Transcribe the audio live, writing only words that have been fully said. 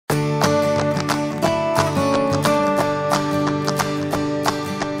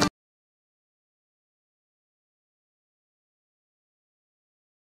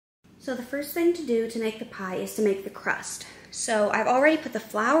So the first thing to do to make the pie is to make the crust. So I've already put the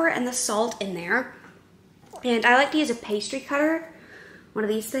flour and the salt in there. And I like to use a pastry cutter, one of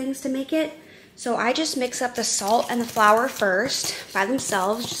these things, to make it. So I just mix up the salt and the flour first by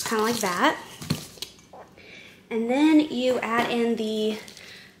themselves, just kind of like that. And then you add in the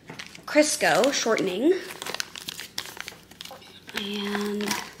Crisco shortening. And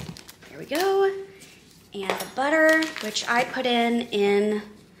there we go. And the butter, which I put in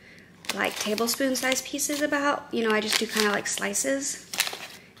like tablespoon size pieces about. You know, I just do kind of like slices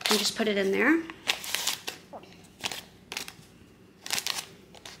and just put it in there. All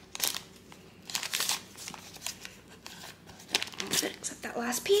of it except that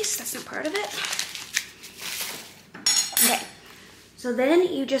last piece, that's not part of it. Okay, so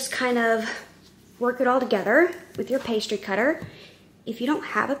then you just kind of work it all together with your pastry cutter. If you don't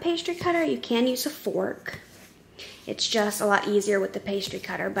have a pastry cutter, you can use a fork. It's just a lot easier with the pastry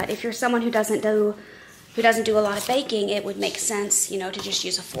cutter, but if you're someone who doesn't do a lot of baking, it would make sense, you know, to just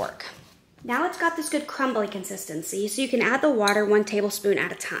use a fork. Now it's got this good crumbly consistency, so you can add the water 1 tablespoon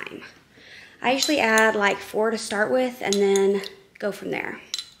at a time. I usually add like 4 to start with and then go from there.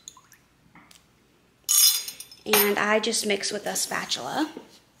 And I just mix with a spatula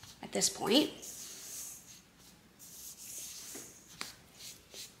at this point.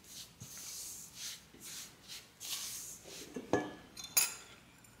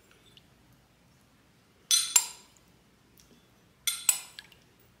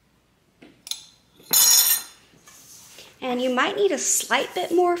 And you might need a slight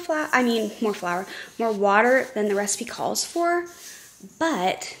bit more more water than the recipe calls for.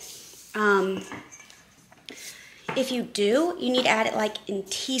 But if you do, you need to add it like in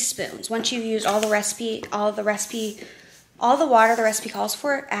teaspoons. Once you use all the water the recipe calls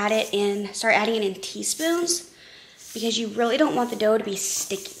for, start adding it in teaspoons, because you really don't want the dough to be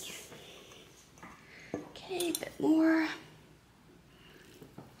sticky. Okay, a bit more.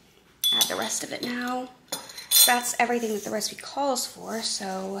 Add the rest of it now. That's everything that the recipe calls for,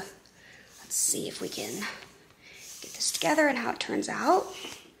 so let's see if we can get this together and how it turns out.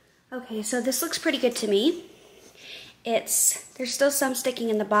 Okay, so this looks pretty good to me. There's still some sticking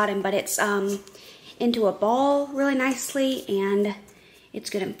in the bottom, but it's into a ball really nicely, and it's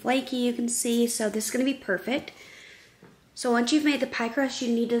good and flaky, you can see, so this is gonna be perfect. So once you've made the pie crust,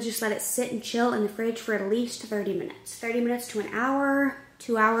 you need to just let it sit and chill in the fridge for at least 30 minutes. 30 minutes to an hour,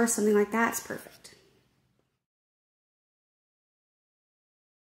 2 hours, something like that, it's perfect.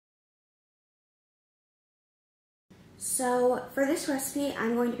 So for this recipe,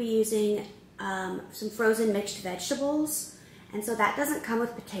 I'm going to be using some frozen mixed vegetables. And so that doesn't come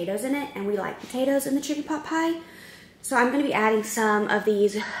with potatoes in it, and we like potatoes in the chicken pot pie. So I'm going to be adding some of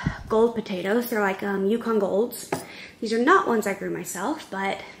these gold potatoes. They're like Yukon Golds. These are not ones I grew myself,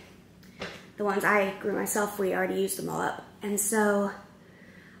 but the ones I grew myself, we already used them all up. And so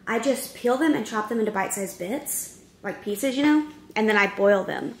I just peel them and chop them into bite-sized bits, like pieces, you know, and then I boil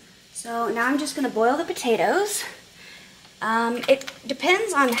them. So now I'm just going to boil the potatoes. It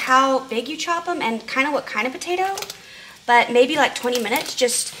depends on how big you chop them and kind of what kind of potato, but maybe like 20 minutes.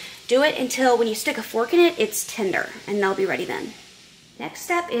 Just do it until when you stick a fork in it, it's tender, and they'll be ready then. Next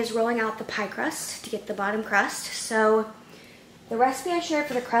step is rolling out the pie crust to get the bottom crust. So the recipe I shared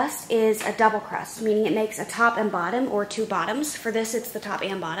for the crust is a double crust, meaning it makes a top and bottom, or 2 bottoms. For this, it's the top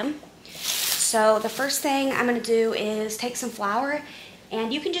and bottom. So the first thing I'm going to do is take some flour.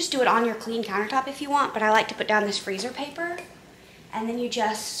 And you can just do it on your clean countertop if you want, but I like to put down this freezer paper. And then you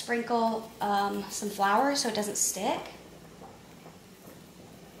just sprinkle some flour so it doesn't stick.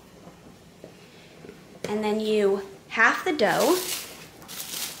 And then you half the dough,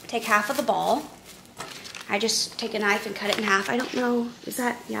 take half of the ball. I just take a knife and cut it in half. I don't know,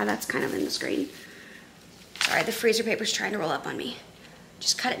 yeah, that's kind of in the screen. Sorry, the freezer paper's trying to roll up on me.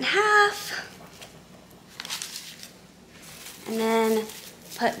 Just cut it in half. And then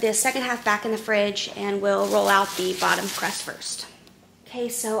put the second half back in the fridge, and we'll roll out the bottom crust first. Okay,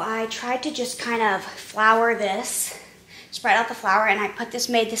 so I tried to just kind of flour this, spread out the flour, and I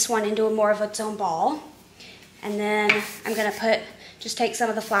made this one into more of its own ball. And then I'm gonna just take some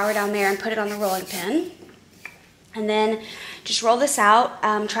of the flour down there and put it on the rolling pin. And then just roll this out,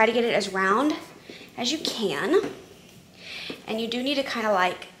 try to get it as round as you can. And you do need to kind of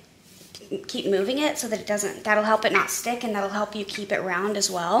like keep moving it so that that'll help it not stick, and that'll help you keep it round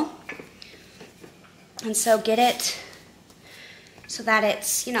as well. And so get it so that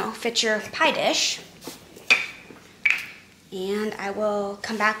it's, you know, fits your pie dish. And I will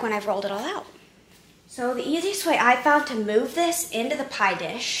come back when I've rolled it all out. So the easiest way I found to move this into the pie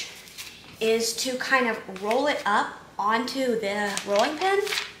dish is to kind of roll it up onto the rolling pin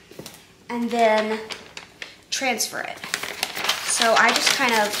and then transfer it. So I just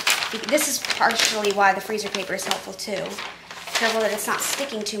kind of, this is partially why the freezer paper is helpful too. Careful that it's not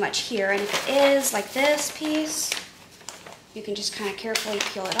sticking too much here, and if it is, like this piece, you can just kind of carefully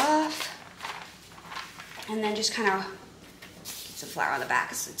peel it off, and then just kind of get some flour on the back,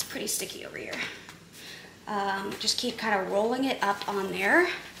 because it's pretty sticky over here. Just keep kind of rolling it up on there.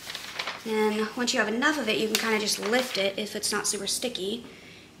 And once you have enough of it, you can kind of just lift it if it's not super sticky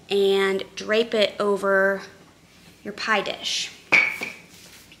and drape it over your pie dish.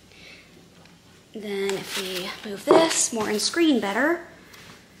 Then if we move this more in screen better,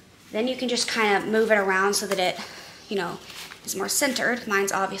 then you can just kind of move it around so that it, you know, is more centered.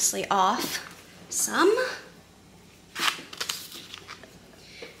 Mine's obviously off some.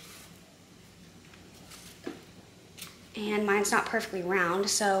 And mine's not perfectly round,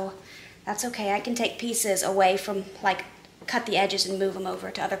 so that's okay. I can take pieces away from, like, cut the edges and move them over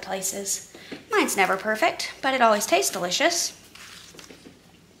to other places. Mine's never perfect, but it always tastes delicious.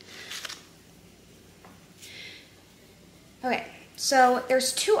 Okay, so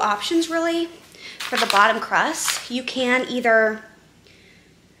there's two options really for the bottom crust. You can either,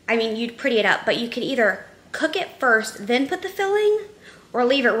 I mean, you'd pretty it up, but you can either cook it first, then put the filling, or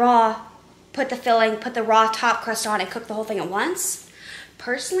leave it raw, put the filling, put the raw top crust on, and cook the whole thing at once.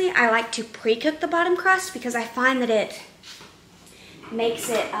 Personally, I like to pre-cook the bottom crust because I find that it makes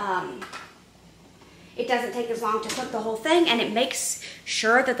it, it doesn't take as long to cook the whole thing, and it makes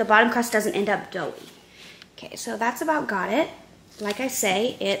sure that the bottom crust doesn't end up doughy. Okay, so that's about got it. Like I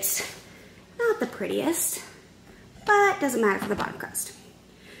say, it's not the prettiest, but it doesn't matter for the bottom crust.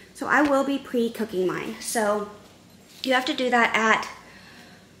 So I will be pre-cooking mine. So you have to do that at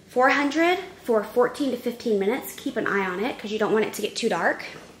 400 for 14 to 15 minutes. Keep an eye on it because you don't want it to get too dark.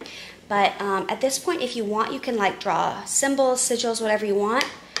 But at this point, if you want, you can like draw symbols, sigils, whatever you want.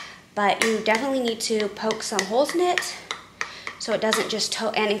 But you definitely need to poke some holes in it so it doesn't just,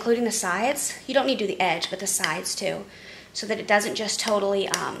 and including the sides. You don't need to do the edge, but the sides too, so that it doesn't just totally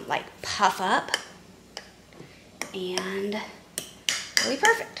like puff up. And it'll be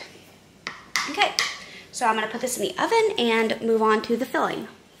perfect. Okay, so I'm gonna put this in the oven and move on to the filling.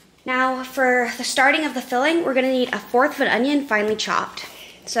 Now for the starting of the filling, we're gonna need 1/4 of an onion finely chopped.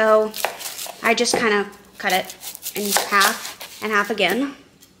 So I just kind of cut it in half and half again,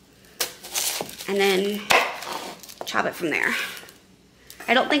 and then chop it from there.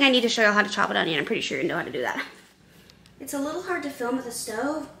 I don't think I need to show you how to chop an onion. I'm pretty sure you know how to do that. It's a little hard to film with a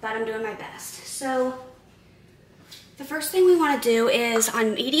stove, but I'm doing my best. So the first thing we want to do is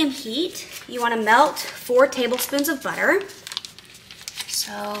on medium heat, you want to melt 4 tablespoons of butter.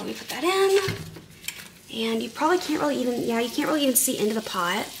 So we put that in, and you probably can't really even, you can't really even see into the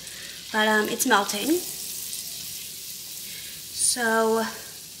pot, but it's melting. So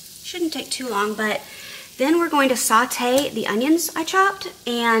shouldn't take too long, but then we're going to saute the onions I chopped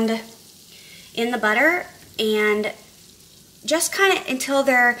and in the butter, and just kind of until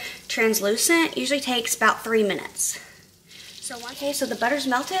they're translucent. Usually takes about 3 minutes. So okay, so the butter's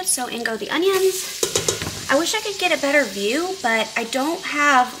melted, so in go the onions. I wish I could get a better view, but I don't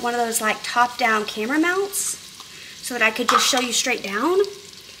have one of those like top-down camera mounts so that I could just show you straight down.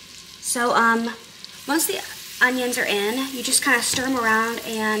 So once the onions are in, you just kind of stir them around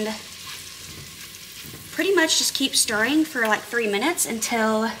and pretty much just keep stirring for like 3 minutes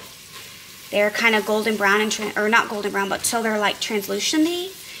until they're kind of golden brown, and or not golden brown, but till they're like translucent-y,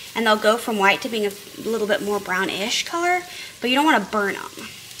 and they'll go from white to being a little bit more brownish color, but you don't want to burn them.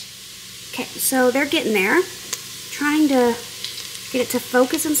 Okay, so they're getting there. Trying to get it to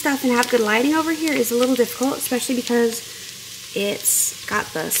focus and stuff and have good lighting over here is a little difficult, especially because it's got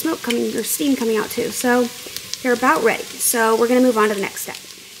the smoke coming, or steam coming out too. So they're about ready. So we're gonna move on to the next step.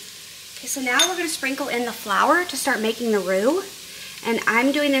 Okay, so now we're gonna sprinkle in the flour to start making the roux. And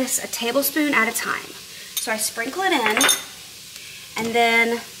I'm doing this a tablespoon at a time. So I sprinkle it in, and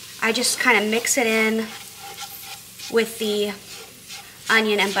then I just kind of mix it in with the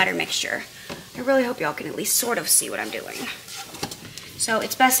onion and butter mixture. I really hope y'all can at least sort of see what I'm doing. So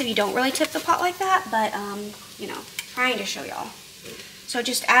it's best if you don't really tip the pot like that, but you know, trying to show y'all. So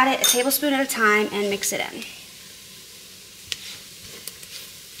just add it a tablespoon at a time and mix it in.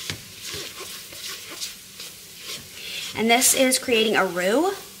 And this is creating a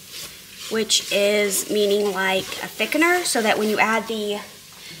roux, which is meaning like a thickener, so that when you add the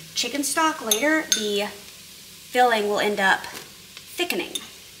chicken stock later, the filling will end up thickening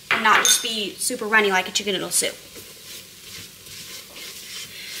and not just be super runny like a chicken noodle soup.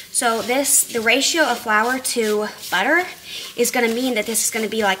 So the ratio of flour to butter is going to mean that this is going to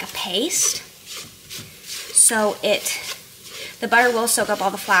be like a paste. So the butter will soak up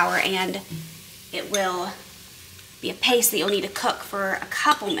all the flour and it will be a paste that you'll need to cook for a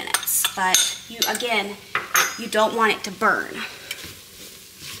couple minutes. But again, you don't want it to burn.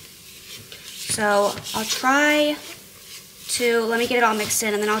 So I'll try to, let me get it all mixed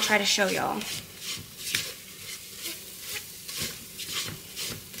in and then I'll try to show y'all.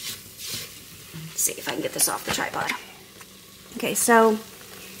 Let's see if I can get this off the tripod. Okay, so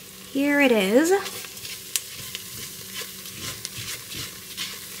here it is.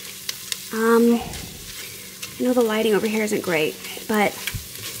 I know the lighting over here isn't great, but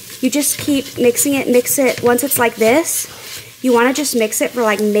you just keep mixing it, mix it. Once it's like this, you want to just mix it for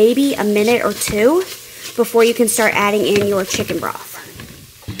like maybe a minute or two before you can start adding in your chicken broth.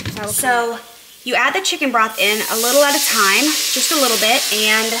 So you add the chicken broth in a little at a time, just a little bit,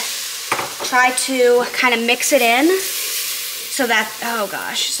 and try to kind of mix it in so that, oh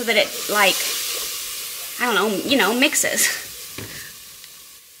gosh, so that it like, I don't know, you know, mixes.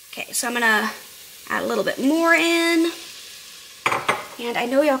 Okay, so I'm gonna add a little bit more in. And I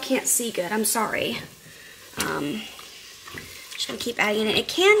know y'all can't see good, I'm sorry. Just gonna keep adding it. It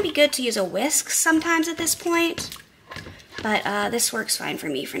can be good to use a whisk sometimes at this point, but this works fine for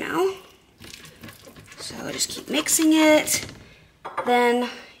me for now. So just keep mixing it. Then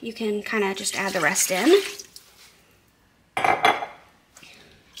you can kind of just add the rest in.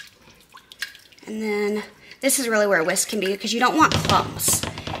 And then this is really where a whisk can be because you don't want clumps.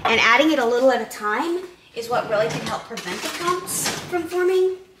 And adding it a little at a time is what really can help prevent the clumps from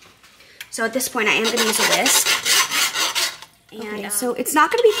forming. So at this point I am going to use a whisk. And okay, so it's not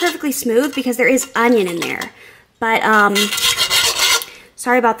going to be perfectly smooth because there is onion in there. But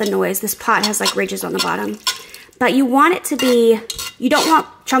sorry about the noise. This pot has like ridges on the bottom. But you want it to be, you don't want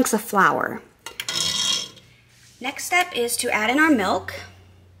chunks of flour. Next step is to add in our milk.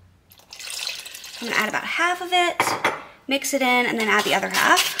 I'm going to add about half of it, mix it in, and then add the other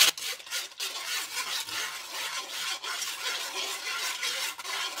half.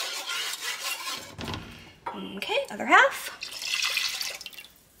 Okay, other half.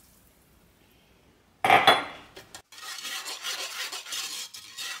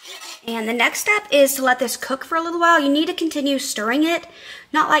 And the next step is to let this cook for a little while. You need to continue stirring it,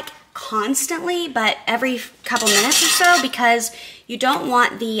 not like constantly, but every couple minutes or so, because you don't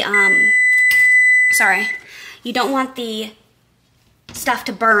want the, you don't want the stuff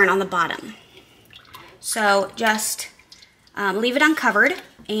to burn on the bottom. So just leave it uncovered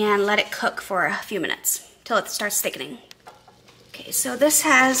and let it cook for a few minutes till it starts thickening. Okay, so this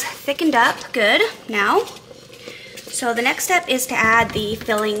has thickened up good now. So the next step is to add the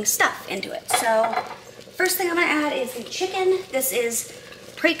filling stuff into it. So first thing I'm gonna add is the chicken. This is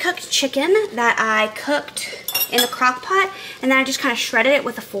pre-cooked chicken that I cooked in the crock pot, and then I just kind of shredded it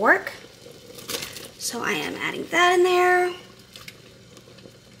with a fork. So I am adding that in there.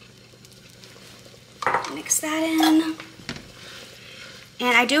 Mix that in.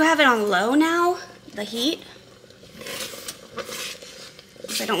 And I do have it on low now, the heat,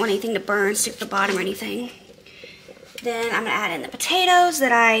 because I don't want anything to burn, stick to the bottom or anything. Then I'm gonna add in the potatoes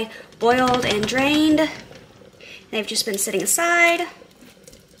that I boiled and drained. They've just been sitting aside,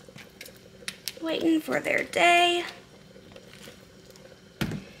 waiting for their day.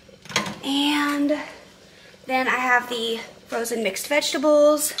 And then I have the frozen mixed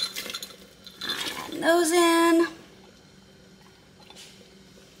vegetables. I'm adding those in.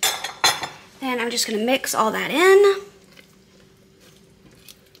 Then I'm just gonna mix all that in.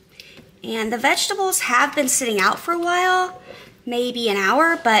 And the vegetables have been sitting out for a while, maybe an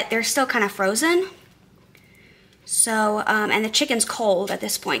hour, but they're still kind of frozen. So, and the chicken's cold at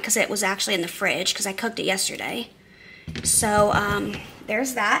this point because it was actually in the fridge because I cooked it yesterday. So,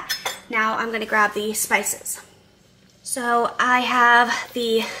 there's that. Now I'm gonna grab the spices. So I have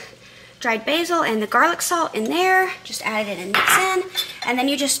the dried basil and the garlic salt in there. Just add it in and mix in. And then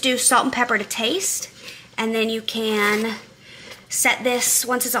you just do salt and pepper to taste. And then you can set this,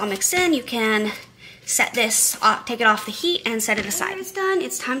 once it's all mixed in, you can set this, take it off the heat and set it aside. When it's done,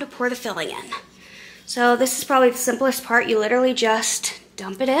 it's time to pour the filling in. So this is probably the simplest part. You literally just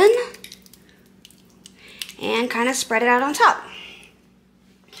dump it in and kind of spread it out on top.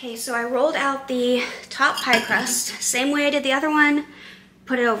 Okay, so I rolled out the top pie crust, same way I did the other one,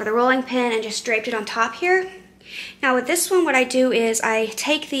 put it over the rolling pin and just draped it on top here. Now with this one, what I do is I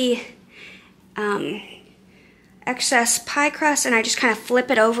take the excess pie crust and I just kind of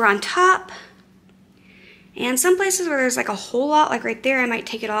flip it over on top. And some places where there's like a whole lot, like right there, I might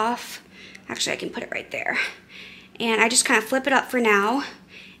take it off. Actually, I can put it right there. And I just kind of flip it up for now.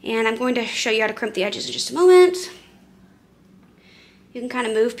 And I'm going to show you how to crimp the edges in just a moment. You can kind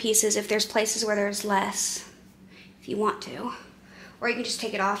of move pieces if there's places where there's less, if you want to. or you can just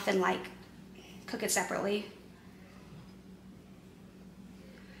take it off and like cook it separately.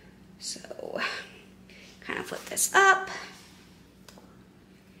 So kind of flip this up,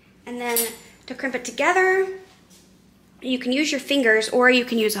 and then to crimp it together, you can use your fingers or you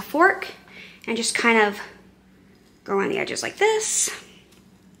can use a fork and just kind of go around the edges like this.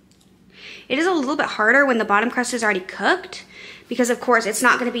 It is a little bit harder when the bottom crust is already cooked because of course it's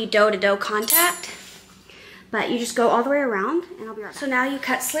not going to be dough to dough contact, but you just go all the way around and I'll be right back. So now you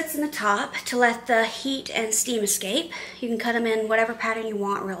cut slits in the top to let the heat and steam escape. You can cut them in whatever pattern you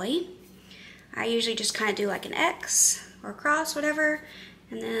want really. I usually just kind of do like an X or a cross, whatever,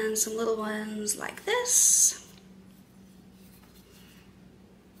 and then some little ones like this.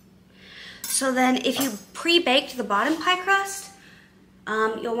 So then if you pre-baked the bottom pie crust,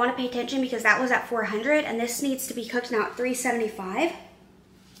 you'll want to pay attention because that was at 400 and this needs to be cooked now at 375.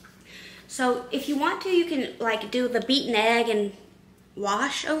 So if you want to, you can like do the beaten egg and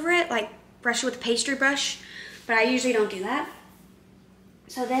wash over it, like brush it with a pastry brush, but I usually don't do that.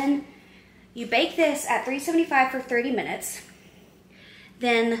 So then you bake this at 375 for 30 minutes.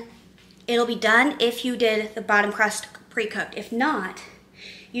 Then it'll be done if you did the bottom crust pre-cooked. If not,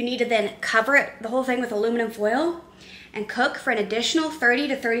 you need to then cover it, the whole thing, with aluminum foil and cook for an additional 30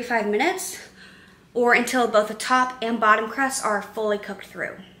 to 35 minutes or until both the top and bottom crusts are fully cooked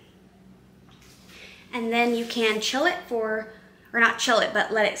through. And then you can chill it for, or not chill it,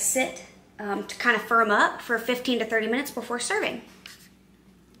 but let it sit to kind of firm up for 15 to 30 minutes before serving.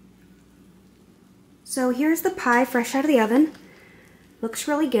 So here's the pie fresh out of the oven. Looks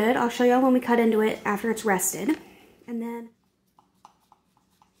really good. I'll show y'all when we cut into it after it's rested. And then